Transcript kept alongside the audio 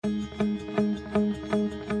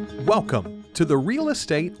Welcome to the Real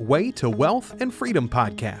Estate Way to Wealth and Freedom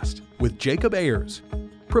podcast with Jacob Ayers,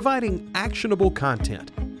 providing actionable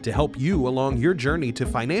content to help you along your journey to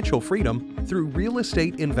financial freedom through real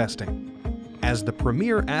estate investing. As the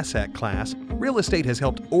premier asset class, real estate has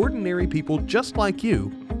helped ordinary people just like you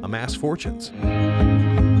amass fortunes.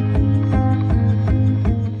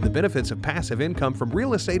 The benefits of passive income from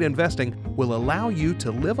real estate investing will allow you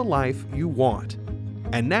to live a life you want.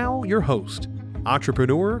 And now your host,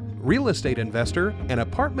 entrepreneur, real estate investor, and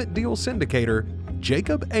apartment deal syndicator,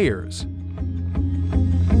 Jacob Ayers.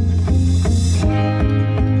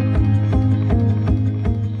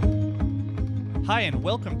 Hi, and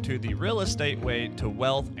welcome to the Real Estate Way to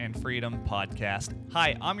Wealth and Freedom podcast.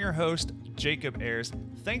 Hi, I'm your host, Jacob Ayers.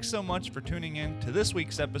 Thanks so much for tuning in to this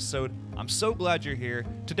week's episode. I'm so glad you're here.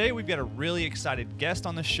 Today, we've got a really excited guest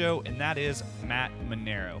on the show, and that is Matt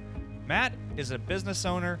Manero. Matt is a business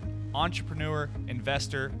owner, entrepreneur,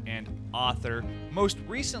 investor, and author, most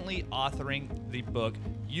recently authoring the book,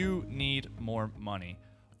 You Need More Money.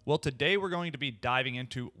 Well, today we're going to be diving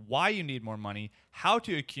into why you need more money, how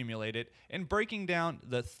to accumulate it, and breaking down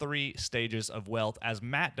the 3 stages of wealth as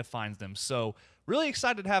Matt defines them. So, really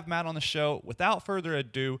excited to have Matt on the show. Without further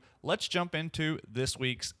ado, let's jump into this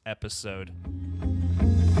week's episode.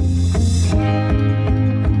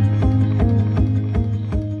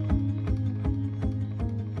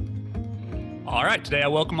 All right, today I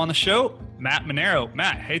welcome on the show Matt Manero.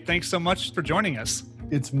 Matt, hey, thanks so much for joining us.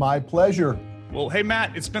 It's my pleasure. Well, hey,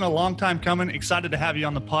 Matt, it's been a long time coming. Excited to have you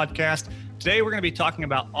on the podcast. Today, we're going to be talking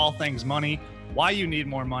about all things money, why you need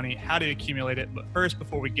more money, how to accumulate it. But first,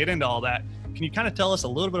 before we get into all that, can you kind of tell us a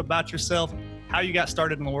little bit about yourself, how you got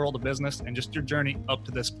started in the world of business, and just your journey up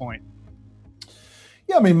to this point?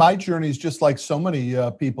 Yeah, I mean, my journey is just like so many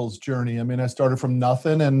people's journey. I mean, I started from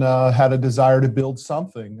nothing and had a desire to build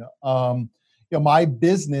something. My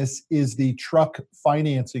business is the truck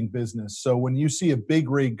financing business. So when you see a big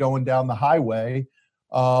rig going down the highway,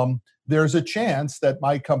 there's a chance that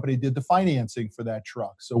my company did the financing for that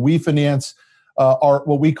truck. So we finance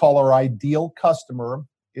what we call our ideal customer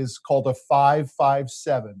is called a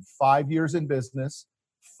 557, 5 years in business,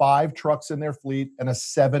 5 trucks in their fleet, and a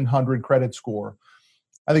 700 credit score.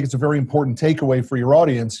 I think it's a very important takeaway for your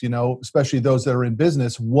audience, especially those that are in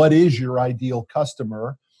business. What is your ideal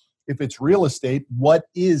customer? If it's real estate, what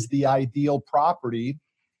is the ideal property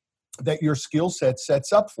that your skill set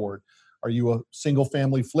sets up for it? Are you a single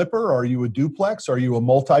family flipper? Are you a duplex? Are you a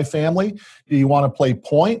multifamily? Do you want to play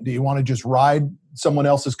point? Do you want to just ride someone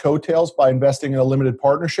else's coattails by investing in a limited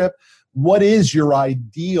partnership? What is your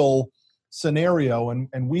ideal scenario?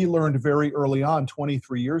 And we learned very early on,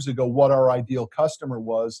 23 years ago, what our ideal customer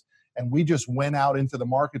was. And we just went out into the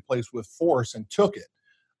marketplace with force and took it.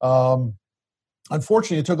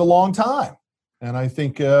 Unfortunately, it took a long time. And I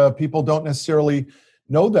think people don't necessarily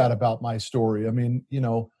know that about my story. I mean,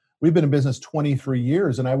 we've been in business 23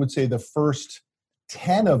 years, and I would say the first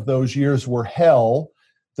 10 of those years were hell.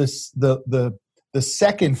 The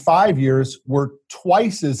second 5 years were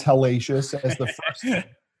twice as hellacious as the first.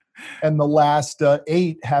 And the last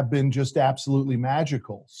 8 have been just absolutely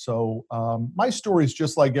magical. So my story is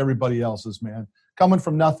just like everybody else's, man. Coming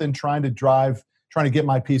from nothing, trying to get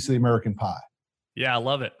my piece of the American pie. Yeah, I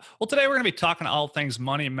love it. Well, today we're going to be talking all things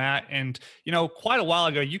money, Matt. And, quite a while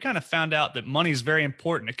ago, you kind of found out that money is very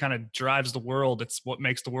important. It kind of drives the world. It's what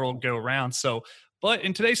makes the world go around. But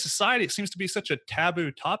in today's society, it seems to be such a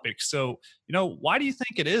taboo topic. So, why do you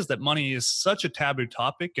think it is that money is such a taboo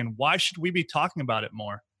topic, and why should we be talking about it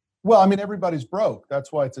more? Well, I mean, everybody's broke.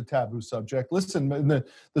 That's why it's a taboo subject. Listen, in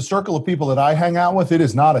the circle of people that I hang out with, it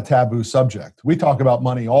is not a taboo subject. We talk about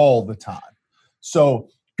money all the time. So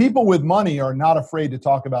people with money are not afraid to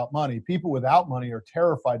talk about money. People without money are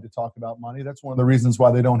terrified to talk about money. That's one of the reasons why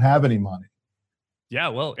they don't have any money. Yeah,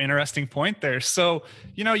 well, interesting point there. So,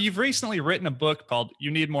 you've recently written a book called You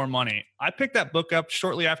Need More Money. I picked that book up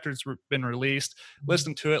shortly after it's been released,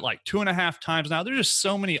 listened to it like 2.5 times now. There's just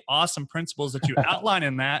so many awesome principles that you outline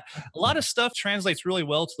in that. A lot of stuff translates really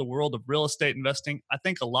well to the world of real estate investing. I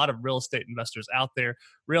think a lot of real estate investors out there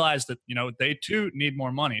realize that, they too need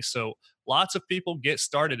more money. So lots of people get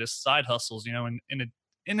started as side hustles,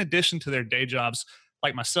 in addition to their day jobs.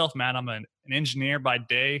 Like myself, Matt, I'm an engineer by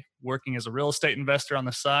day, working as a real estate investor on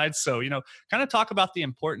the side. So, kind of talk about the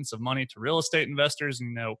importance of money to real estate investors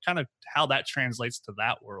and, kind of how that translates to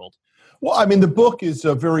that world. Well, I mean, the book is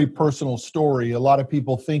a very personal story. A lot of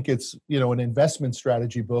people think it's, an investment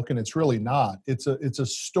strategy book, and it's really not. It's a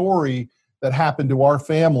story that happened to our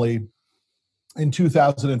family in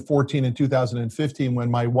 2014 and 2015 when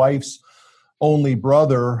my wife's only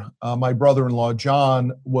brother, my brother-in-law,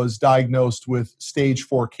 John, was diagnosed with stage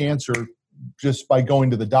 4 cancer just by going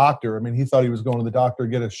to the doctor. I mean, he thought he was going to the doctor,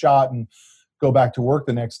 get a shot and go back to work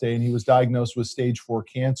the next day. And he was diagnosed with stage 4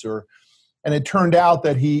 cancer. And it turned out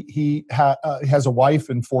that he has a wife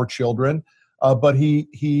and 4 children, but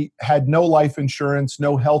he had no life insurance,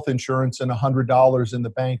 no health insurance, and $100 in the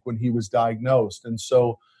bank when he was diagnosed. And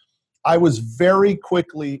so I was very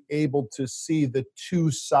quickly able to see the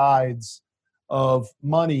two sides of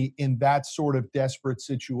money in that sort of desperate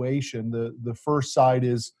situation. The first side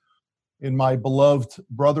is in my beloved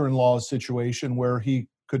brother-in-law's situation where he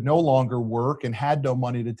could no longer work and had no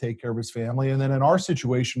money to take care of his family. And then in our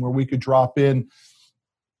situation where we could drop in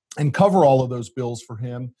and cover all of those bills for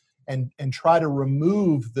him and try to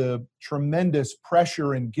remove the tremendous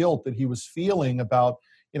pressure and guilt that he was feeling about,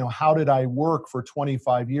 how did I work for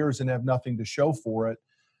 25 years and have nothing to show for it?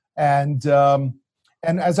 And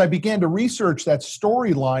as I began to research that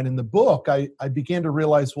storyline in the book, I began to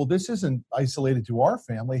realize, well, this isn't isolated to our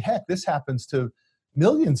family. Heck, this happens to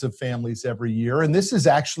millions of families every year. And this is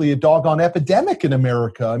actually a doggone epidemic in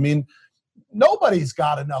America. I mean, nobody's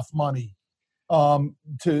got enough money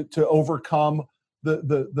to overcome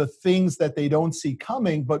the things that they don't see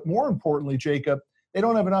coming. But more importantly, Jacob, they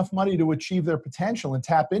don't have enough money to achieve their potential and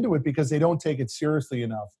tap into it because they don't take it seriously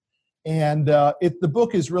enough. And the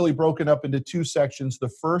book is really broken up into 2 sections. The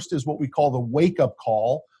first is what we call the wake-up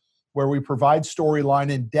call, where we provide storyline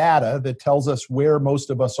and data that tells us where most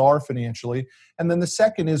of us are financially. And then the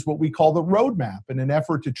second is what we call the roadmap, in an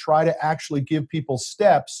effort to try to actually give people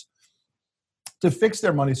steps to fix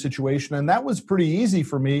their money situation. And that was pretty easy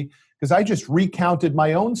for me because I just recounted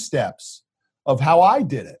my own steps of how I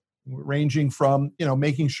did it, ranging from,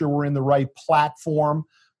 making sure we're in the right platform,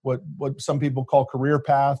 what some people call career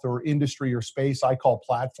path or industry or space, I call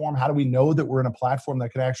platform. How do we know that we're in a platform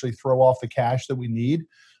that can actually throw off the cash that we need?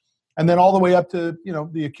 And then all the way up to,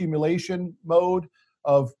 the accumulation mode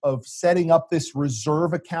of setting up this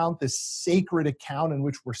reserve account, this sacred account in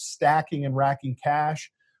which we're stacking and racking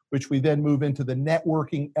cash, which we then move into the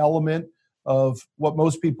networking element of what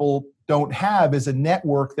most people don't have is a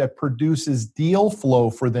network that produces deal flow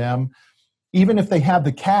for them. Even if they have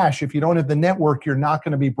the cash, if you don't have the network, you're not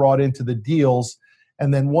going to be brought into the deals.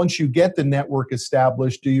 And then once you get the network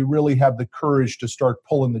established, do you really have the courage to start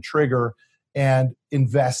pulling the trigger and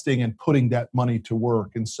investing and putting that money to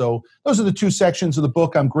work? And so those are the 2 sections of the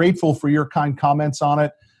book. I'm grateful for your kind comments on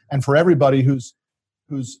it and for everybody who's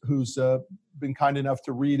been kind enough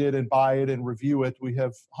to read it and buy it and review it. We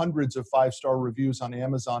have hundreds of 5-star reviews on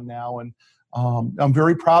Amazon now, and I'm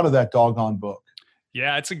very proud of that doggone book.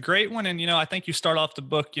 Yeah, it's a great one. And, I think you start off the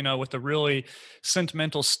book, with a really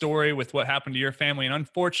sentimental story with what happened to your family. And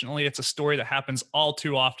unfortunately, it's a story that happens all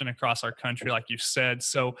too often across our country, like you said.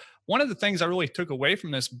 So one of the things I really took away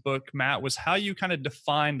from this book, Matt, was how you kind of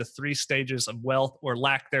define the 3 stages of wealth, or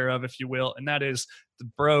lack thereof, if you will. And that is the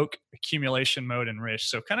broke, accumulation mode, and rich.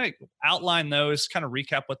 So kind of outline those, kind of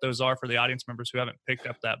recap what those are for the audience members who haven't picked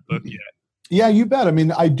up that book yet. Yeah, you bet. I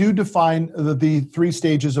mean, I do define the 3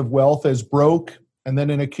 stages of wealth as broke, and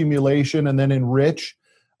then in accumulation, and then in rich.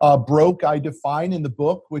 Broke, I define in the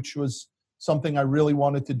book, which was something I really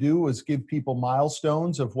wanted to do, was give people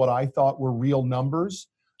milestones of what I thought were real numbers.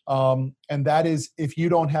 And that is, if you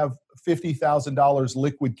don't have $50,000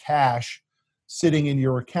 liquid cash sitting in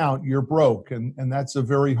your account, you're broke. And that's a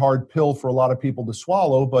very hard pill for a lot of people to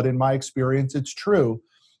swallow, but in my experience, it's true.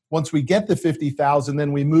 Once we get the 50,000,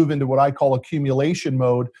 then we move into what I call accumulation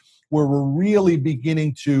mode, where we're really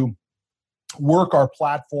beginning to work our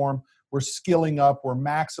platform. We're skilling up, we're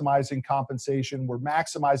maximizing compensation, we're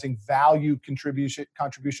maximizing value contribution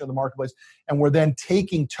to the marketplace, and we're then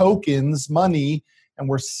taking tokens, money, and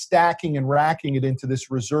we're stacking and racking it into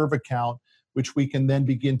this reserve account, which we can then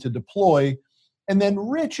begin to deploy. And then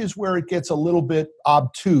rich is where it gets a little bit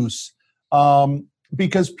obtuse,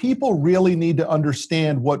 because people really need to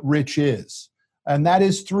understand what rich is. And that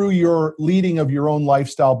is through your leading of your own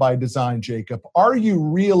lifestyle by design, Jacob. Are you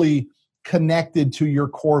really connected to your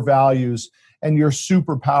core values and your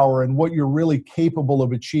superpower and what you're really capable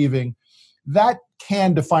of achieving? That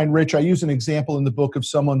can define rich. I use an example in the book of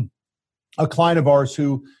a client of ours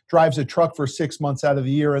who drives a truck for 6 months out of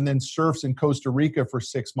the year and then surfs in Costa Rica for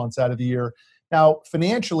 6 months out of the year. Now,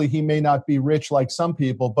 financially, he may not be rich like some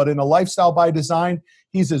people, but in a lifestyle by design,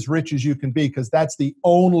 he's as rich as you can be, because that's the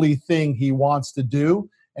only thing he wants to do.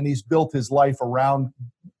 And he's built his life around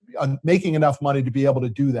making enough money to be able to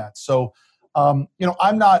do that. So, I'm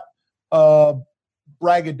not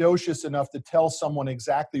braggadocious enough to tell someone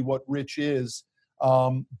exactly what rich is,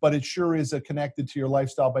 but it sure is connected to your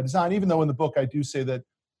lifestyle by design, even though in the book I do say that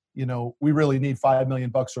we really need 5 million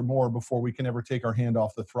bucks or more before we can ever take our hand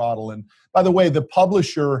off the throttle. And by the way, the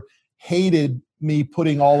publisher hated me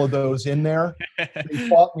putting all of those in there. They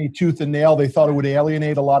fought me tooth and nail. They thought it would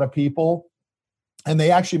alienate a lot of people. And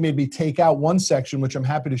they actually made me take out one section, which I'm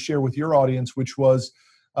happy to share with your audience, which was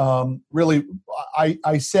really,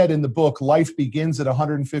 I said in the book, life begins at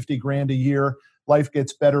 150 grand a year. Life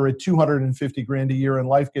gets better at 250 grand a year, and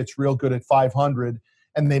life gets real good at 500.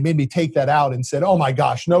 And they made me take that out and said, oh my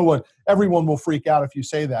gosh, everyone will freak out if you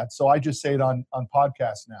say that. So I just say it on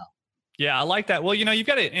podcasts now. Yeah, I like that. Well, you've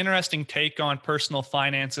got an interesting take on personal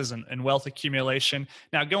finances and wealth accumulation.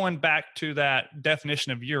 Now, going back to that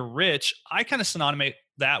definition of you're rich, I kind of synonymate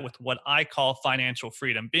that with what I call financial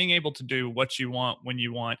freedom, being able to do what you want when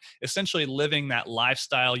you want, essentially living that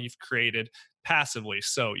lifestyle you've created passively.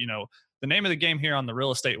 So, the name of the game here on the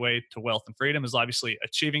Real Estate Way to Wealth and Freedom is obviously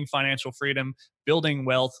achieving financial freedom, building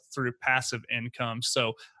wealth through passive income.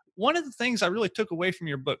 So one of the things I really took away from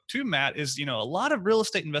your book too, Matt, is, a lot of real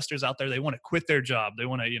estate investors out there, they want to quit their job. They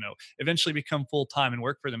want to, eventually become full-time and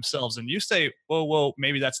work for themselves. And you say, whoa,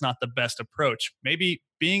 maybe that's not the best approach. Maybe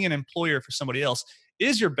being an employer for somebody else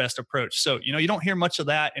is your best approach. So, you don't hear much of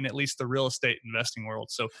that in at least the real estate investing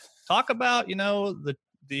world. So talk about,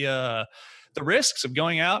 the risks of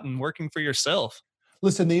going out and working for yourself.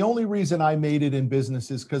 Listen, the only reason I made it in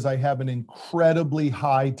business is because I have an incredibly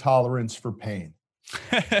high tolerance for pain.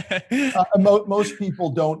 Most people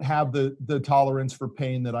don't have the tolerance for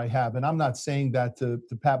pain that I have. And I'm not saying that to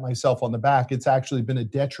pat myself on the back. It's actually been a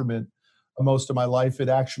detriment most of my life. It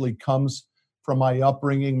actually comes from my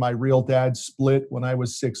upbringing. My real dad split when I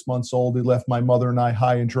was 6 months old. He left my mother and I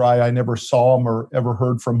high and dry. I never saw him or ever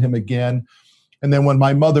heard from him again. And then when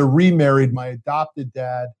my mother remarried, my adopted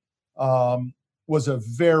dad was a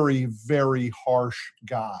very, very harsh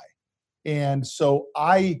guy. And so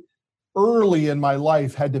I, early in my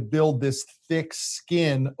life, had to build this thick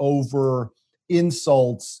skin over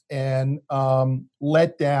insults and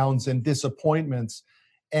letdowns and disappointments.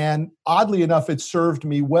 And oddly enough, it served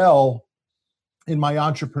me well in my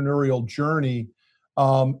entrepreneurial journey.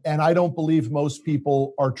 And I don't believe most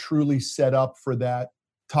people are truly set up for that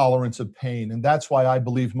tolerance of pain. And that's why I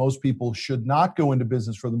believe most people should not go into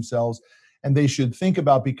business for themselves, and they should think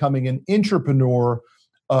about becoming an entrepreneur,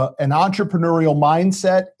 an entrepreneurial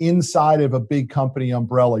mindset inside of a big company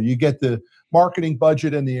umbrella. You get the marketing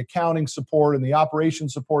budget and the accounting support and the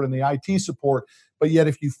operations support and the IT support. But yet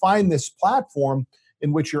if you find this platform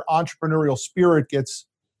in which your entrepreneurial spirit gets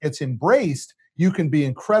embraced, you can be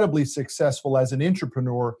incredibly successful as an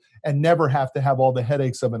entrepreneur and never have to have all the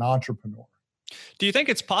headaches of an entrepreneur. Do you think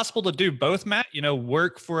it's possible to do both, Matt?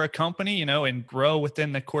 Work for a company, and grow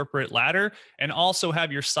within the corporate ladder and also have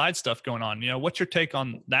your side stuff going on? What's your take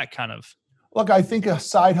on that kind of? Look, I think a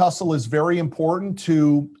side hustle is very important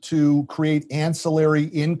to create ancillary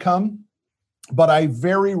income, but I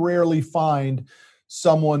very rarely find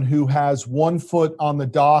someone who has 1 foot on the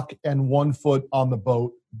dock and 1 foot on the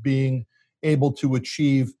boat being able to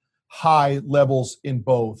achieve high levels in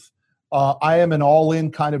both. I am an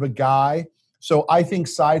all-in kind of a guy. So I think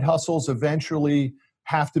side hustles eventually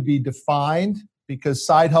have to be defined, because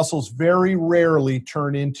side hustles very rarely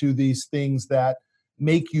turn into these things that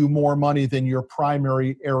make you more money than your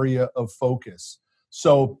primary area of focus.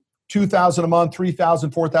 So $2,000 a month,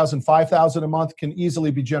 $3,000, $4,000, $5,000 a month can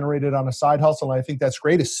easily be generated on a side hustle. And I think that's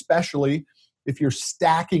great, especially if you're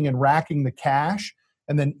stacking and racking the cash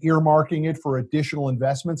and then earmarking it for additional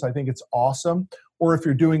investments. I think it's awesome. Or if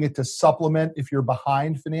you're doing it to supplement if you're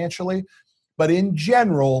behind financially. But in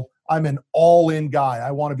general, I'm an all-in guy.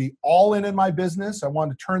 I want to be all in my business. I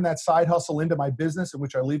want to turn that side hustle into my business, in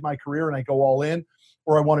which I leave my career and I go all in,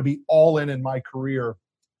 or I want to be all in my career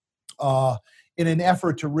in an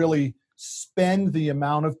effort to really spend the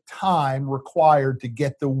amount of time required to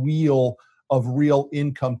get the wheel of real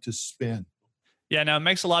income to spin. Yeah, no, it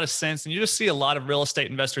makes a lot of sense. And you just see a lot of real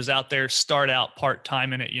estate investors out there start out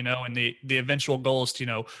part-time in it, and the eventual goal is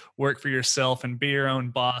to, work for yourself and be your own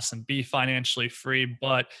boss and be financially free.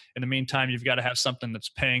 But in the meantime, you've got to have something that's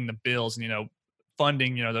paying the bills and,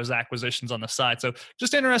 funding, those acquisitions on the side. So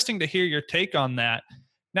just interesting to hear your take on that.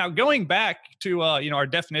 Now, going back to, our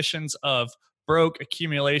definitions of broke,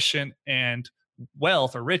 accumulation, and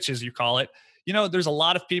wealth, or riches, you call it, there's a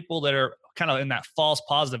lot of people that are kind of in that false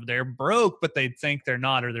positive. They're broke, but they think they're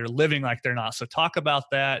not, or they're living like they're not. So talk about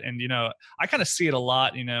that. And, I kind of see it a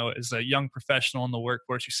lot, as a young professional in the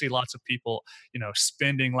workforce. You see lots of people,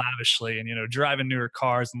 spending lavishly and, driving newer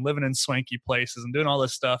cars and living in swanky places and doing all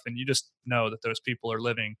this stuff. And you just know that those people are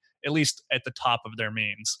living at least at the top of their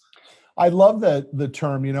means. I love the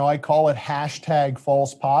term, I call it hashtag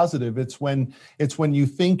false positive. It's when you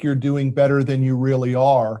think you're doing better than you really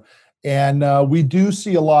are. And we do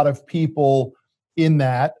see a lot of people in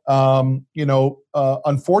that.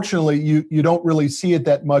 Unfortunately, you don't really see it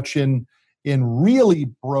that much in really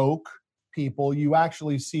broke people. You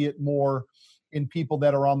actually see it more in people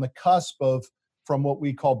that are on the cusp of from what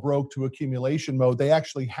we call broke to accumulation mode. They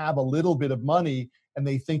actually have a little bit of money and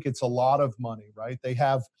they think it's a lot of money, right? They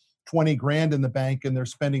have 20 grand in the bank and they're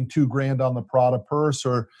spending 2 grand on the Prada purse,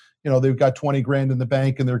 or they've got 20 grand in the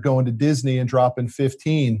bank and they're going to Disney and dropping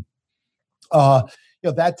 15.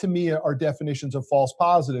 That to me are definitions of false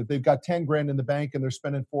positive. They've got 10 grand in the bank and they're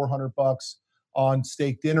spending $400 on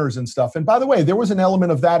steak dinners and stuff. And by the way, there was an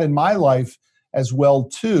element of that in my life as well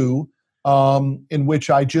too, in which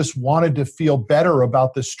I just wanted to feel better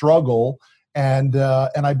about the struggle. And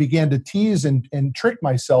I began to tease and trick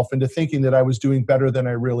myself into thinking that I was doing better than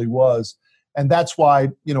I really was. And that's why,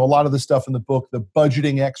 a lot of the stuff in the book, the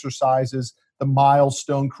budgeting exercises, the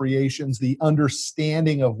milestone creations, the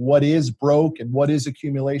understanding of what is broke and what is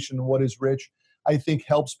accumulation and what is rich, I think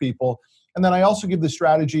helps people. And then I also give the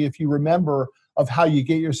strategy, if you remember, of how you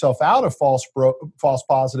get yourself out of false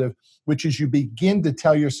positive, which is you begin to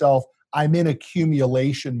tell yourself, I'm in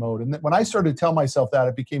accumulation mode. And when I started to tell myself that,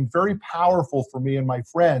 it became very powerful for me and my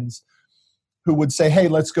friends who would say, hey,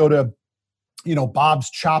 let's go to,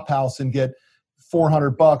 Bob's Chop House and get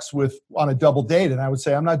 $400 on a double date. And I would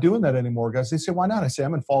say, I'm not doing that anymore, guys. They say, why not? I say,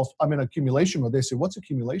 I'm in accumulation mode. They say, what's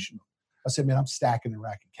accumulation mode? I said, man, I'm stacking and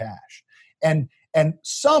racking cash. And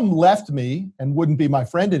some left me and wouldn't be my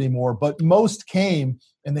friend anymore, but most came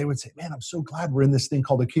and they would say, man, I'm so glad we're in this thing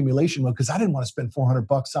called accumulation mode because I didn't want to spend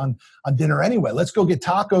 $400 on dinner anyway. Let's go get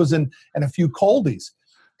tacos and a few coldies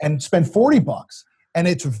and spend $40. And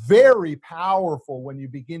it's very powerful when you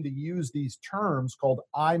begin to use these terms called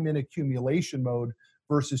I'm in accumulation mode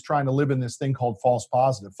versus trying to live in this thing called false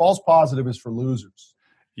positive. False positive is for losers.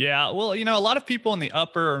 Yeah. Well, a lot of people in the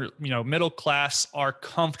upper, middle class are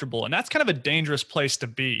comfortable, and that's kind of a dangerous place to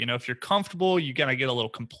be. If you're comfortable, you kind of get a little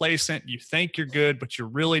complacent. You think you're good, but you're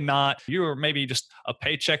really not. You're maybe just a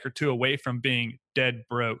paycheck or two away from being dead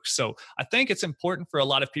broke. So I think it's important for a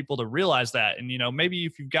lot of people to realize that. And, maybe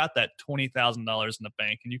if you've got that $20,000 in the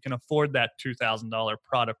bank and you can afford that $2,000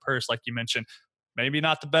 Prada purse, like you mentioned, maybe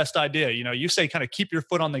not the best idea. You say kind of keep your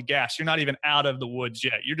foot on the gas. You're not even out of the woods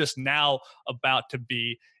yet. You're just now about to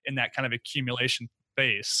be in that kind of accumulation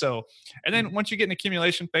phase. So, and then once you get in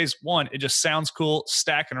accumulation phase one, it just sounds cool.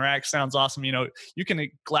 Stack and rack sounds awesome. You can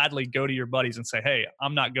gladly go to your buddies and say, hey,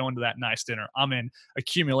 I'm not going to that nice dinner. I'm in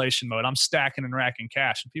accumulation mode. I'm stacking and racking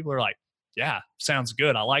cash. And people are like, yeah, sounds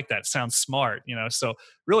good. I like that. Sounds smart. So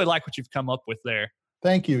really like what you've come up with there.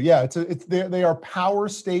 Thank you. Yeah, they are power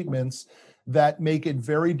statements that make it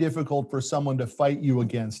very difficult for someone to fight you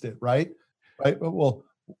against it, right? Well,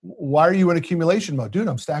 why are you in accumulation mode? Dude,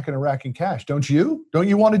 I'm stacking and racking cash. Don't you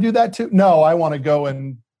want to do that too? No, I want to go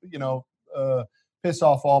and, piss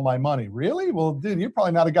off all my money. Really? Well, dude, you're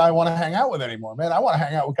probably not a guy I want to hang out with anymore, man. I want to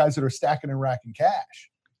hang out with guys that are stacking and racking cash.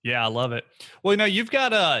 Yeah, I love it. Well, you've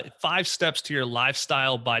got 5 steps to your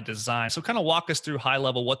lifestyle by design. So kind of walk us through high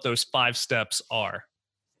level what those 5 steps are.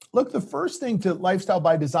 Look, the first thing to lifestyle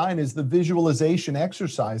by design is the visualization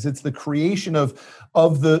exercise. It's the creation of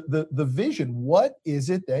the vision. What is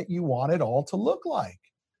it that you want it all to look like?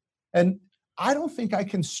 And I don't think I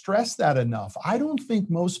can stress that enough. I don't think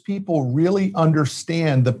most people really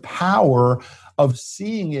understand the power of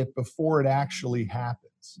seeing it before it actually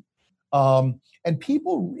happens. And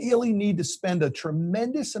people really need to spend a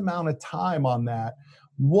tremendous amount of time on that.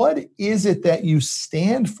 What is it that you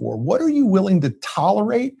stand for? What are you willing to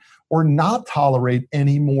tolerate or not tolerate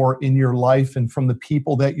anymore in your life and from the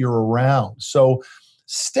people that you're around? So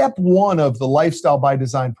step one of the lifestyle by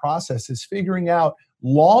design process is figuring out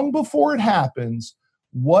long before it happens,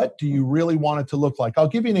 what do you really want it to look like? I'll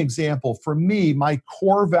give you an example. For me, my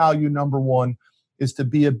core value number one is to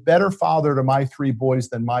be a better father to my 3 boys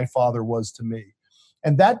than my father was to me.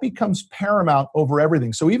 And that becomes paramount over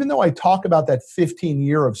everything. So even though I talk about that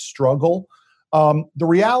 15-year of struggle, the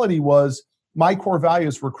reality was my core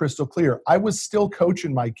values were crystal clear. I was still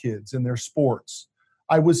coaching my kids in their sports.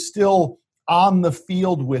 I was still on the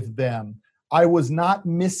field with them. I was not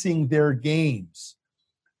missing their games.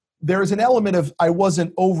 There's an element of I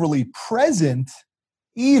wasn't overly present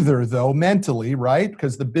either, though, mentally, right?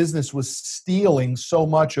 Because the business was stealing so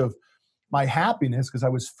much of my happiness because I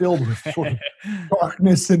was filled with sort of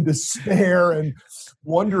darkness and despair and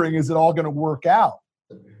wondering, is it all going to work out?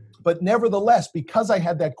 But nevertheless, because I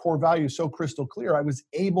had that core value so crystal clear, I was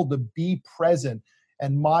able to be present.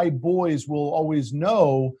 And my boys will always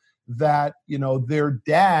know that, their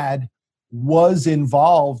dad was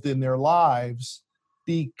involved in their lives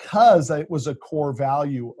because it was a core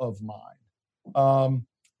value of mine.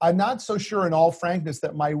 I'm not so sure, in all frankness,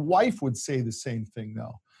 that my wife would say the same thing,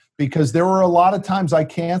 though, because there were a lot of times I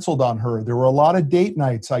canceled on her. There were a lot of date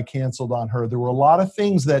nights I canceled on her. There were a lot of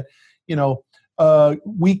things that,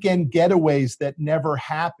 weekend getaways that never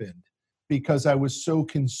happened because I was so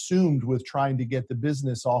consumed with trying to get the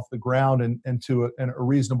business off the ground and to a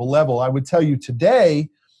reasonable level. I would tell you today,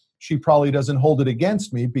 she probably doesn't hold it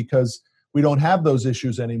against me because we don't have those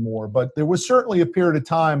issues anymore. But there was certainly a period of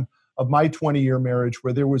time of my 20-year marriage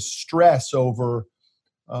where there was stress over,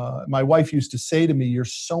 my wife used to say to me, "You're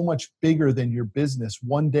so much bigger than your business.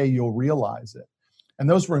 One day you'll realize it." And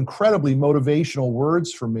those were incredibly motivational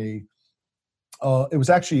words for me. It was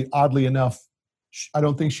actually, oddly enough, I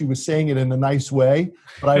don't think she was saying it in a nice way,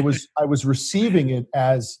 but I was receiving it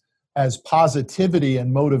as positivity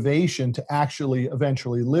and motivation to actually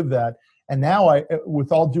eventually live that. And now,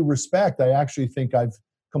 with all due respect, I actually think I've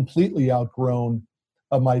completely outgrown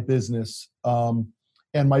my business.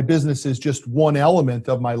 And my business is just one element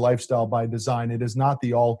of my lifestyle by design. It is not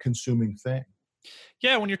the all-consuming thing.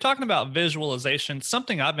 Yeah, when you're talking about visualization,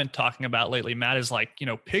 something I've been talking about lately, Matt, is like,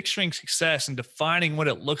 picturing success and defining what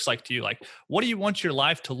it looks like to you. Like, what do you want your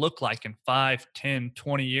life to look like in 5, 10,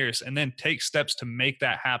 20 years? And then take steps to make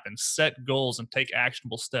that happen. Set goals and take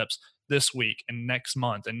actionable steps this week and next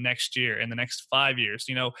month and next year and the next 5 years.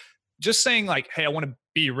 Just saying like, hey, I want to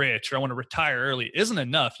be rich or I want to retire early isn't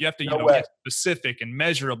enough. You have to, No way. get specific and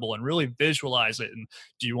measurable and really visualize it. And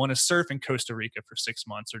do you want to surf in Costa Rica for 6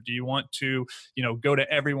 months? Or do you want to, go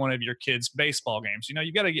to every one of your kids' baseball games?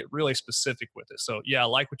 You got to get really specific with it. So yeah, I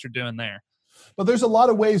like what you're doing there. But there's a lot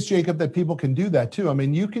of ways, Jacob, that people can do that too. I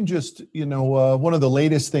mean, you can just, one of the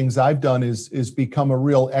latest things I've done is become a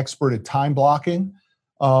real expert at time blocking.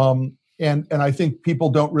 And I think people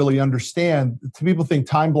don't really understand. People think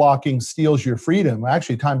time blocking steals your freedom.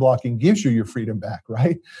 Actually, time blocking gives you your freedom back,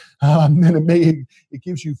 right? And it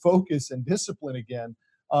gives you focus and discipline again.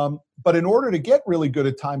 But in order to get really good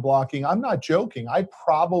at time blocking, I'm not joking. I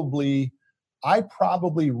probably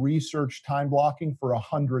researched time blocking for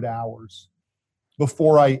 100 hours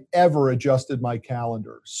before I ever adjusted my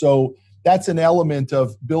calendar. So that's an element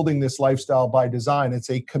of building this lifestyle by design.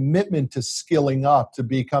 It's a commitment to skilling up, to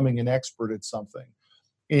becoming an expert at something.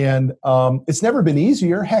 And it's never been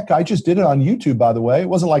easier. Heck, I just did it on YouTube, by the way. It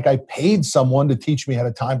wasn't like I paid someone to teach me how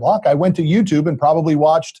to time block. I went to YouTube and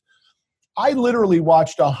I literally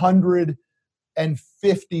watched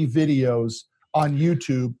 150 videos on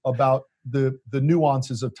YouTube about the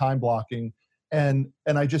nuances of time blocking. And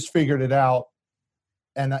I just figured it out.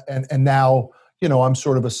 And now, I'm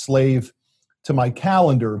sort of a slave to my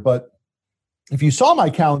calendar. But if you saw my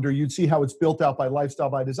calendar, you'd see how it's built out by lifestyle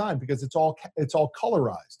by design because it's all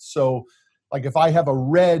colorized. So like if I have a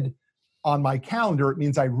red on my calendar, it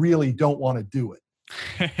means I really don't want to do it.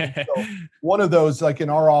 So one of those, like in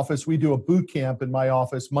our office, we do a boot camp in my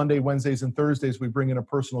office. Monday, Wednesdays, and Thursdays, we bring in a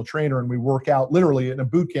personal trainer and we work out literally in a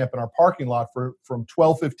boot camp in our parking lot from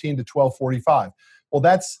 12:15 to 12:45. Well,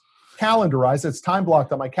 that's calendarized. It's time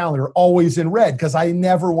blocked on my calendar, always in red, because I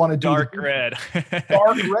never want to do dark red.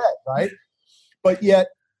 Dark red, right? But yet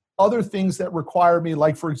other things that require me,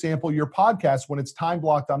 like for example, your podcast, when it's time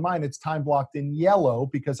blocked on mine, it's time blocked in yellow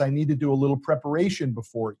because I need to do a little preparation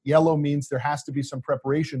before it. Yellow means there has to be some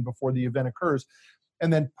preparation before the event occurs.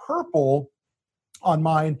 And then purple on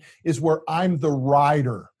mine is where I'm the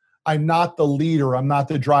rider. I'm not the leader. I'm not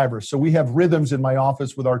the driver. So we have rhythms in my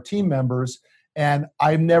office with our team members. And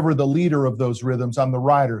I'm never the leader of those rhythms. I'm the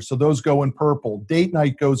rider. So those go in purple. Date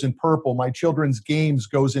night goes in purple. My children's games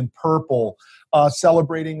goes in purple.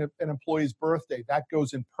 Celebrating an employee's birthday, that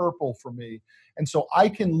goes in purple for me. And so I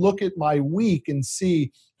can look at my week and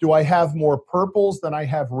see, do I have more purples than I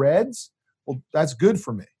have reds? Well, that's good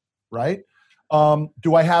for me, right?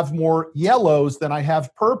 Do I have more yellows than I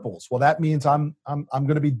have purples? Well, that means I'm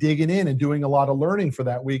going to be digging in and doing a lot of learning for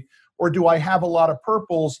that week. Or do I have a lot of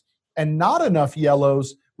purples and not enough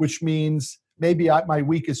yellows, which means maybe my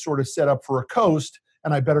week is sort of set up for a coast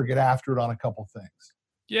and I better get after it on a couple things.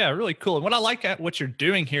 Yeah, really cool. And what I like at what you're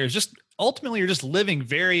doing here is just ultimately you're just living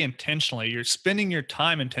very intentionally. You're spending your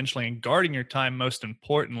time intentionally and guarding your time most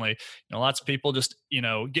importantly. Lots of people just,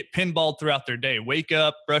 get pinballed throughout their day. Wake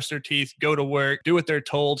up, brush their teeth, go to work, do what they're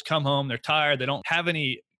told, come home, they're tired, they don't have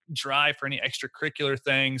any drive for any extracurricular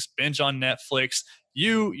things, binge on Netflix.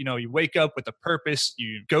 You wake up with a purpose,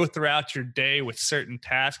 you go throughout your day with certain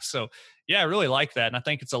tasks. So yeah, I really like that. And I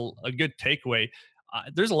think it's a good takeaway.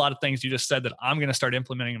 there's a lot of things you just said that I'm going to start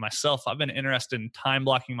implementing myself. I've been interested in time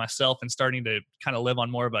blocking myself and starting to kind of live on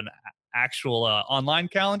more of an actual online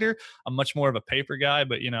calendar. I'm much more of a paper guy,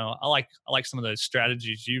 but I like some of the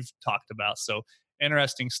strategies you've talked about. So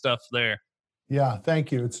interesting stuff there. Yeah,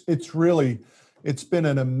 thank you. It's been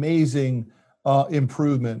an amazing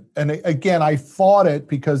improvement. And again, I fought it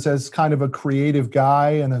because as kind of a creative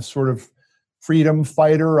guy and a sort of freedom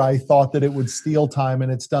fighter, I thought that it would steal time,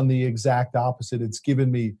 and it's done the exact opposite. It's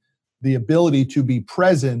given me the ability to be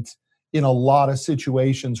present in a lot of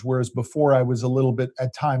situations, whereas before I was a little bit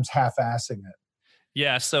at times half-assing it.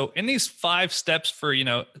 Yeah. So in these 5 steps for,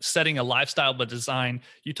 setting a lifestyle by design,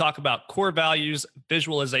 you talk about core values,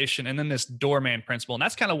 visualization, and then this doorman principle. And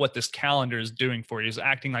that's kind of what this calendar is doing for you, is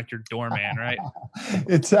acting like your doorman, right?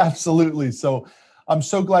 It's absolutely. So I'm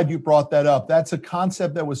so glad you brought that up. That's a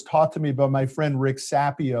concept that was taught to me by my friend Rick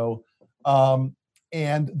Sapio.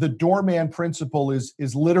 And the doorman principle is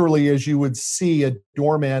literally as you would see a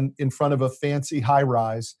doorman in front of a fancy high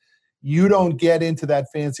rise. You don't get into that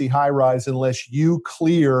fancy high rise unless you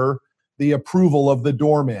clear the approval of the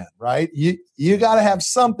doorman, right? You got to have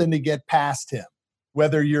something to get past him,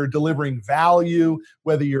 whether you're delivering value,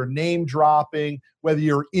 whether you're name dropping, whether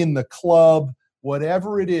you're in the club,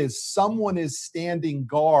 whatever it is, someone is standing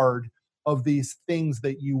guard of these things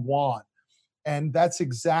that you want. And that's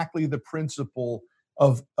exactly the principle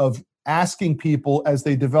of asking people as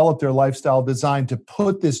they develop their lifestyle design to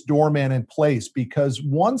put this doorman in place, because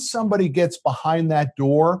once somebody gets behind that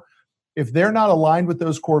door, if they're not aligned with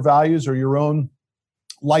those core values or your own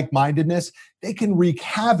like-mindedness, they can wreak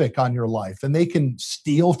havoc on your life, and they can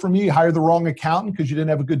steal from you. You hire the wrong accountant because you didn't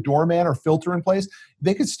have a good doorman or filter in place,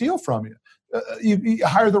 they could steal from you. You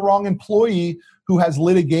hire the wrong employee who has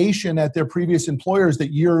litigation at their previous employers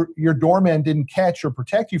that your doorman didn't catch or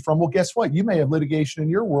protect you from. Well, guess what? You may have litigation in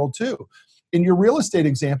your world too. In your real estate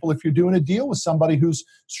example, if you're doing a deal with somebody who's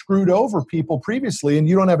screwed over people previously and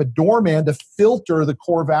you don't have a doorman to filter the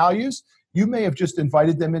core values, you may have just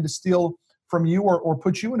invited them in to steal from you or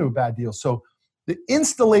put you into a bad deal. So the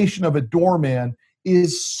installation of a doorman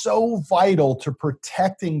is so vital to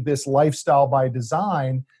protecting this lifestyle by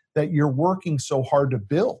design that you're working so hard to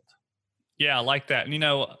build. Yeah, I like that.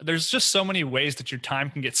 And, there's just so many ways that your time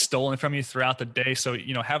can get stolen from you throughout the day. So,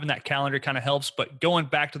 having that calendar kind of helps, but going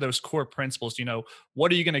back to those core principles,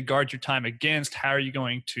 what are you going to guard your time against? How are you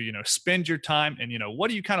going to, spend your time? And, what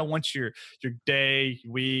do you kind of want your day,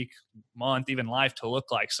 week, month, even life to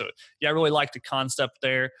look like? So yeah, I really like the concept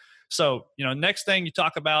there. So, next thing you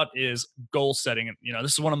talk about is goal setting. And,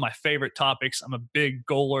 this is one of my favorite topics. I'm a big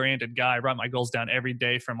goal-oriented guy. I write my goals down every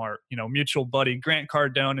day from our, mutual buddy, Grant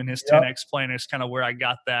Cardone, and his 10X plan is kind of where I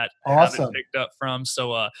got that habit picked up from.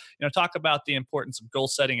 So, talk about the importance of goal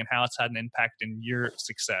setting and how it's had an impact in your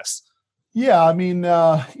success. Yeah, I mean,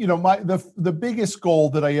 the biggest goal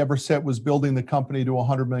that I ever set was building the company to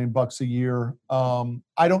 $100 million a year.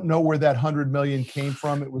 I don't know where that 100 million came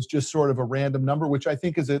from. It was just sort of a random number, which I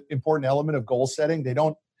think is an important element of goal setting. They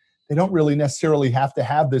don't really necessarily have to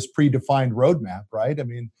have this predefined roadmap, right? I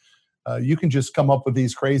mean, you can just come up with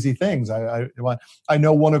these crazy things. I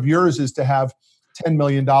know one of yours is to have $10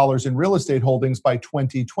 million in real estate holdings by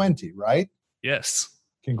 2020, right? Yes.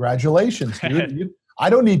 Congratulations, dude. I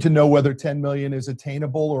don't need to know whether 10 million is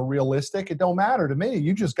attainable or realistic. It don't matter to me.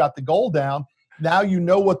 You just got the goal down. Now you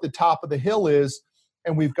know what the top of the hill is,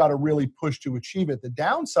 and we've got to really push to achieve it. The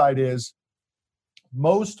downside is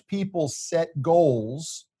most people set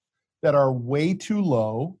goals that are way too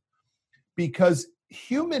low, because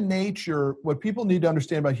human nature, what people need to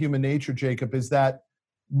understand about human nature, Jacob, is that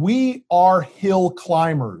we are hill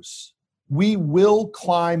climbers. We will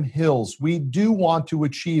climb hills. We do want to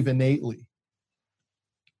achieve innately.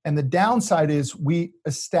 And the downside is we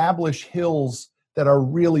establish hills that are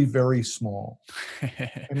really very small.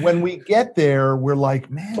 And when we get there, we're like,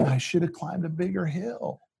 man, I should have climbed a bigger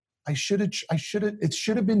hill. It should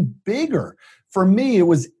have been bigger. For me, it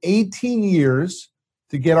was 18 years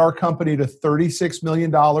to get our company to $36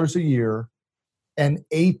 million a year and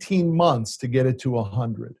 18 months to get it to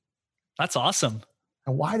 100. That's awesome.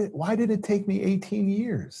 And why did it take me 18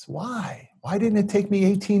 years? Why didn't it take me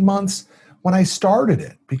 18 months when I started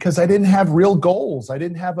it? Because I didn't have real goals. I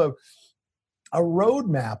didn't have a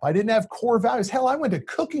roadmap. I didn't have core values. Hell, I went to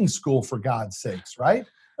cooking school, for God's sakes, right?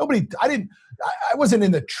 I wasn't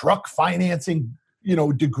in the truck financing,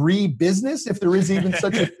 degree business, if there is even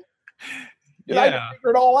such a, I had to figure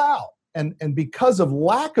it all out. And because of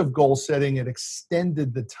lack of goal setting, it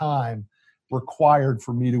extended the time required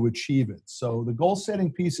for me to achieve it. So the goal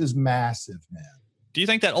setting piece is massive, man. Do you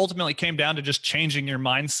think that ultimately came down to just changing your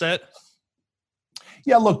mindset?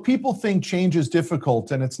 Yeah, look, people think change is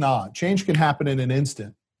difficult, and it's not. Change can happen in an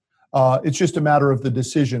instant. It's just a matter of the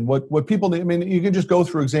decision. What people need, I mean, you can just go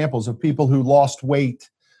through examples of people who lost weight,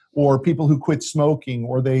 or people who quit smoking,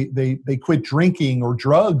 or they quit drinking, or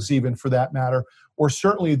drugs even for that matter, or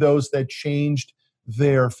certainly those that changed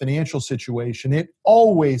their financial situation. It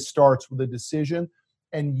always starts with a decision,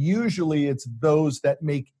 and usually it's those that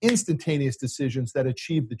make instantaneous decisions that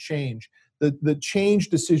achieve the change. The change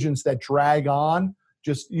decisions that drag on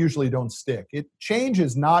just usually don't stick. Change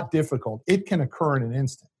is not difficult. It can occur in an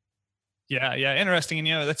instant. Yeah, yeah, interesting.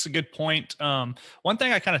 And that's a good point. One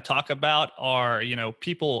thing I kind of talk about are,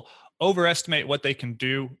 people overestimate what they can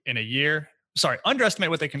do in a year. Sorry, underestimate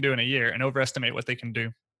what they can do in a year and overestimate what they can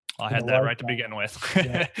do. I In a had that right to lifetime. begin with.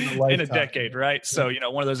 Yeah, in a In a lifetime. decade, right? Yeah. So,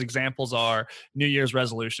 one of those examples are New Year's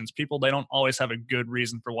resolutions. People, they don't always have a good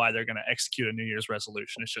reason for why they're going to execute a New Year's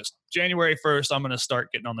resolution. It's just January 1st, I'm going to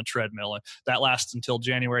start getting on the treadmill. And that lasts until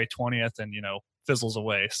January 20th and, fizzles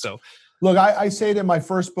away. So, Look, I say it in my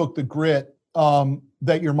first book, The Grit,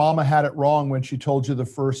 that your mama had it wrong when she told you the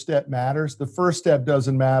first step matters. The first step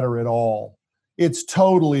doesn't matter at all. It's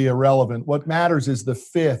totally irrelevant. What matters is the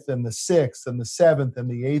fifth and the sixth and the seventh and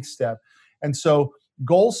the eighth step. And so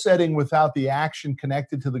goal setting without the action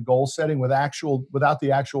connected to the goal setting, without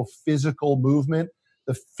the actual physical movement,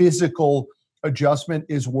 the physical adjustment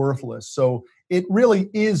is worthless. So it really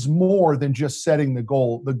is more than just setting the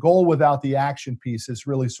goal. The goal without the action piece is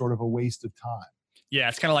really sort of a waste of time. yeah,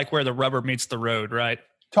 it's kind of like where the rubber meets the road, right?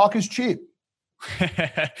 Talk is cheap.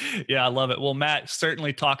 Yeah, I love it. Well, Matt,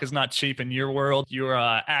 certainly talk is not cheap in your world. You're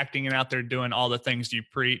acting and out there doing all the things you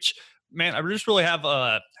preach. Man, I just really have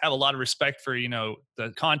a lot of respect for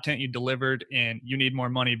the content you delivered in You Need More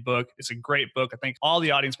Money book. It's a great book. I think all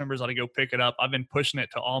the audience members ought to go pick it up. I've been pushing it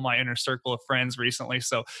to all my inner circle of friends recently,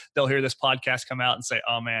 so they'll hear this podcast come out and say,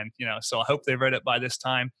 "Oh man," So I hope they've read it by this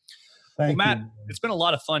time. Well, Thank Matt, you. it's been a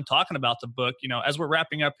lot of fun talking about the book. As we're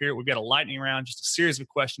wrapping up here, we've got a lightning round, just a series of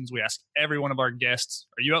questions we ask every one of our guests.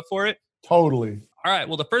 Are you up for it? Totally. All right.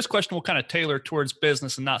 Well, the first question will kind of tailor towards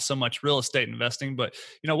business and not so much real estate investing. But,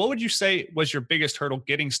 what would you say was your biggest hurdle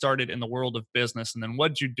getting started in the world of business? And then what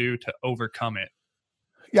did you do to overcome it?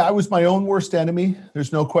 Yeah, I was my own worst enemy.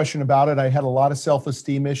 There's no question about it. I had a lot of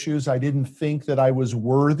self-esteem issues. I didn't think that I was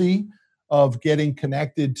worthy of getting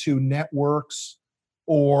connected to networks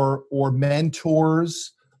or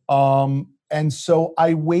mentors. And so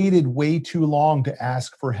I waited way too long to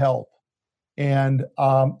ask for help. And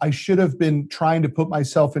I should have been trying to put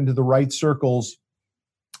myself into the right circles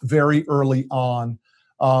very early on,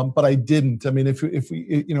 but I didn't. I mean, if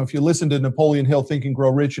you listen to Napoleon Hill, Think and Grow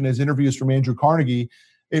Rich, and his interviews from Andrew Carnegie,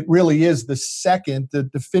 it really is the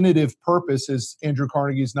definitive purpose is Andrew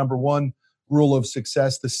Carnegie's number one rule of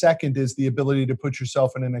success. The second is the ability to put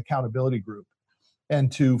yourself in an accountability group and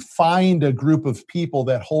to find a group of people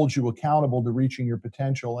that hold you accountable to reaching your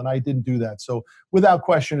potential. And I didn't do that. So without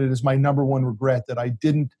question, it is my number one regret that I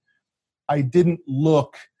didn't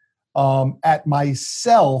look at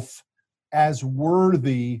myself as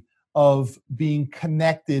worthy of being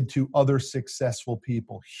connected to other successful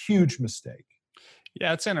people. Huge mistake.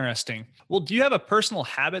 Yeah, it's interesting. Well, do you have a personal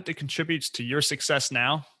habit that contributes to your success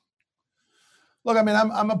now? Look, I mean,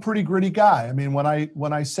 I'm a pretty gritty guy. I mean, when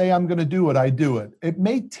I say I'm going to do it, I do it. It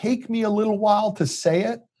may take me a little while to say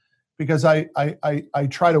it because I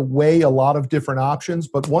try to weigh a lot of different options.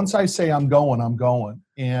 But once I say I'm going, I'm going.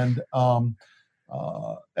 And the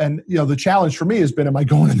challenge for me has been, am I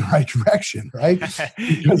going in the right direction, right?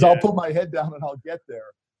 Because Yeah. I'll put my head down and I'll get there.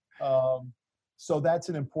 So that's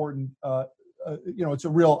an important. I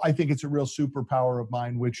think it's a real superpower of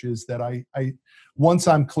mine, which is that I once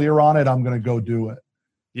I'm clear on it, I'm going to go do it.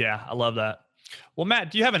 Yeah, I love that. Well,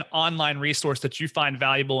 Matt, do you have an online resource that you find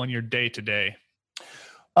valuable in your day to day?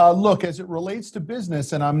 Look, as it relates to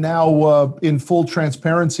business, and I'm now in full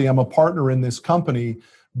transparency, I'm a partner in this company.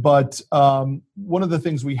 But one of the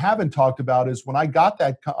things we haven't talked about is when I got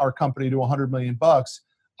our company to $100 million,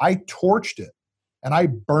 I torched it. And I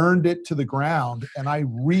burned it to the ground, and I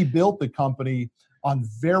rebuilt the company on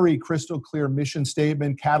very crystal clear mission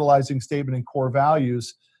statement, catalyzing statement, and core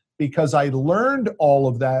values, because I learned all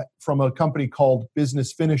of that from a company called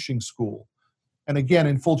Business Finishing School. And again,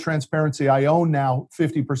 in full transparency, I own now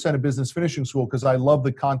 50% of Business Finishing School because I love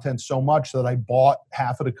the content so much that I bought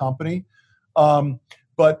half of the company.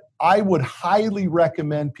 But I would highly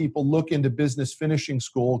recommend people look into Business Finishing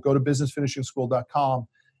School, go to businessfinishingschool.com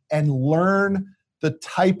and learn the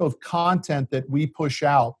type of content that we push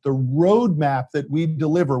out, the roadmap that we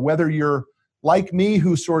deliver, whether you're like me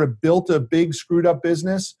who sort of built a big screwed up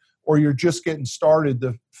business or you're just getting started.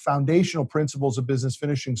 The foundational principles of Business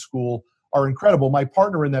Finishing School are incredible. My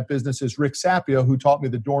partner in that business is Rick Sapio, who taught me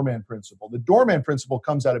the doorman principle. The doorman principle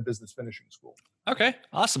comes out of business finishing school. Okay,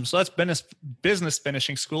 awesome. So that's business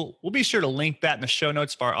finishing school. We'll be sure to link that in the show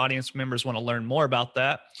notes if our audience members want to learn more about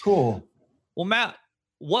that. Cool. Well, Matt,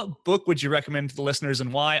 what book would you recommend to the listeners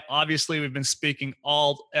and why? Obviously, we've been speaking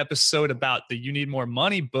all episode about the You Need More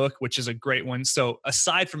Money book, which is a great one. So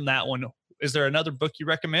aside from that one, is there another book you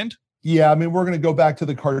recommend? Yeah, I mean, we're going to go back to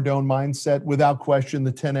the Cardone mindset without question.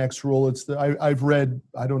 The 10X rule. I've read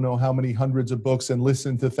I don't know how many hundreds of books and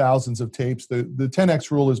listened to thousands of tapes. The 10X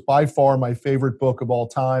rule is by far my favorite book of all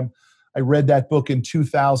time. I read that book in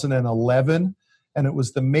 2011, and it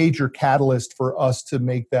was the major catalyst for us to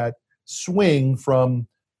make that swing from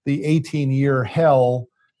the 18-year hell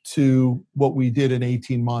to what we did in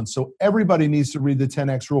 18 months. So everybody needs to read the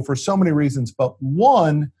 10X rule for so many reasons, but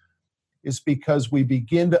one is because we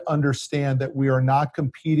begin to understand that we are not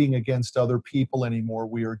competing against other people anymore.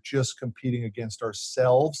 We are just competing against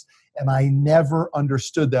ourselves. And I never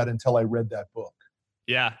understood that until I read that book.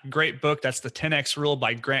 Yeah, great book. That's the 10X Rule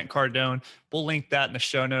by Grant Cardone. We'll link that in the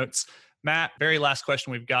show notes. Matt, very last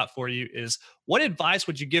question we've got for you is, what advice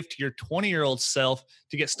would you give to your 20-year-old self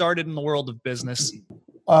to get started in the world of business?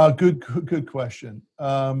 Good question.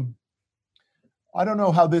 I don't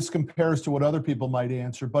know how this compares to what other people might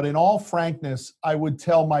answer, but in all frankness, I would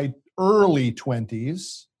tell my early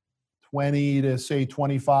 20s, 20 to say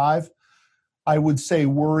 25, I would say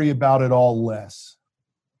worry about it all less.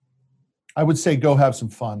 I would say go have some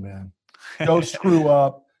fun, man. Go screw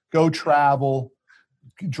up, go travel,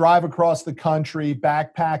 drive across the country,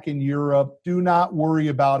 backpack in Europe. Do not worry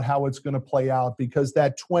about how it's going to play out, because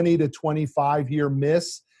that 20 to 25 year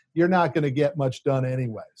miss, you're not going to get much done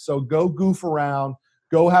anyway. So go goof around,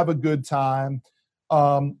 go have a good time.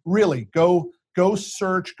 Really, go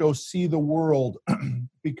search, go see the world,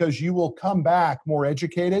 because you will come back more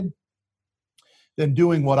educated than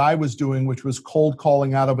doing what I was doing, which was cold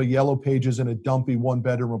calling out of a Yellow Pages in a dumpy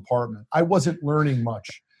one-bedroom apartment. I wasn't learning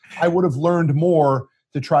much. I would have learned more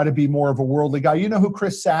to try to be more of a worldly guy. You know who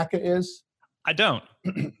Chris Sacca is? I don't.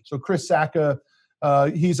 So Chris Sacca,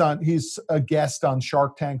 he's a guest on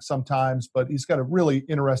Shark Tank sometimes, but he's got a really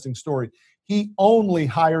interesting story. He only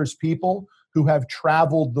hires people who have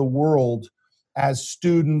traveled the world as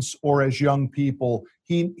students or as young people.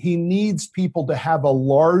 He needs people to have a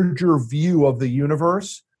larger view of the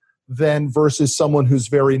universe than versus someone who's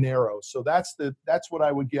very narrow. So that's what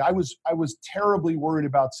I would get. I was terribly worried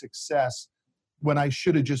about success when I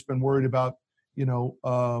should have just been worried about,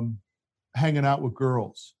 hanging out with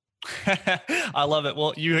girls. I love it.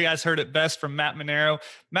 Well, you guys heard it best from Matt Manero.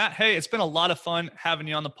 Matt, hey, it's been a lot of fun having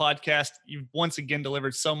you on the podcast. You've once again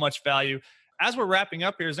delivered so much value. As we're wrapping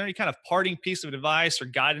up here, is there any kind of parting piece of advice or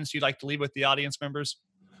guidance you'd like to leave with the audience members?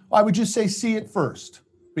 I would just say see it first,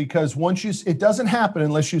 because it doesn't happen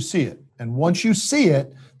unless you see it. And once you see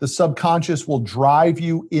it, the subconscious will drive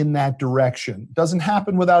you in that direction. It doesn't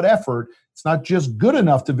happen without effort. It's not just good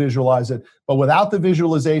enough to visualize it, but without the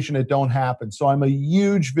visualization, it don't happen. So I'm a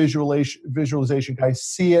huge visualization guy.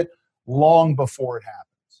 See it long before it happens.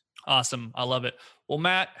 Awesome. I love it. Well,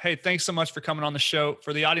 Matt, hey, thanks so much for coming on the show.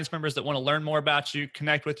 For the audience members that want to learn more about you,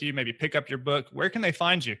 connect with you, maybe pick up your book, where can they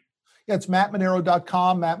find you? Yeah, it's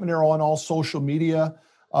mattmanero.com, Matt Manero on all social media.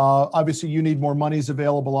 Obviously, You Need More Money is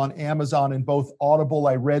available on Amazon in both Audible.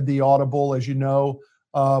 I read the Audible, as you know,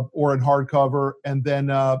 or in hardcover. And then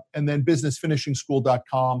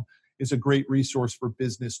businessfinishingschool.com is a great resource for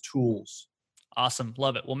business tools. Awesome.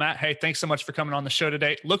 Love it. Well, Matt, hey, thanks so much for coming on the show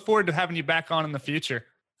today. Look forward to having you back on in the future.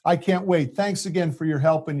 I can't wait. Thanks again for your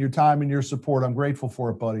help and your time and your support. I'm grateful for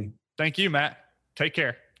it, buddy. Thank you, Matt. Take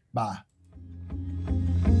care. Bye.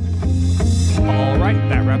 All right,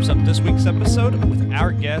 that wraps up this week's episode with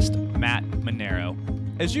our guest, Matt Manero.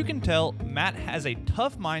 As you can tell, Matt has a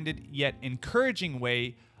tough-minded yet encouraging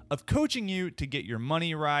way of coaching you to get your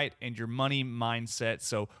money right and your money mindset.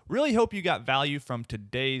 So really hope you got value from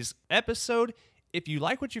today's episode. If you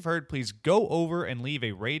like what you've heard, please go over and leave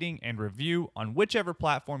a rating and review on whichever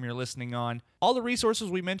platform you're listening on. All the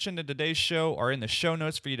resources we mentioned in today's show are in the show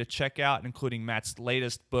notes for you to check out, including Matt's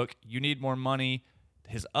latest book, You Need More Money,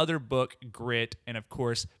 his other book, Grit, and of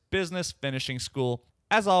course, Business Finishing School.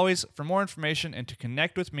 As always, for more information and to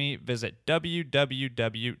connect with me, visit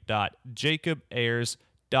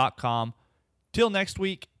www.jacobayers.com. Till next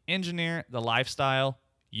week, engineer the lifestyle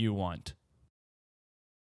you want.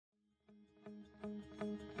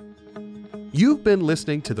 You've been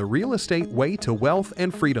listening to the Real Estate Way to Wealth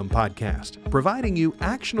and Freedom podcast, providing you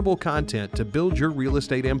actionable content to build your real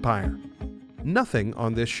estate empire. Nothing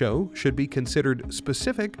on this show should be considered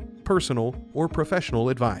specific, personal, or professional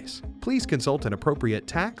advice. Please consult an appropriate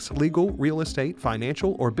tax, legal, real estate,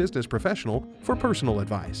 financial, or business professional for personal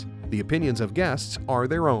advice. The opinions of guests are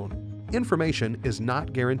their own. Information is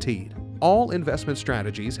not guaranteed. All investment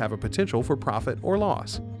strategies have a potential for profit or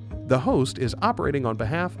loss. The host is operating on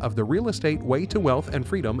behalf of the Real Estate Way to Wealth and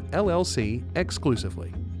Freedom, LLC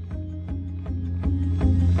exclusively.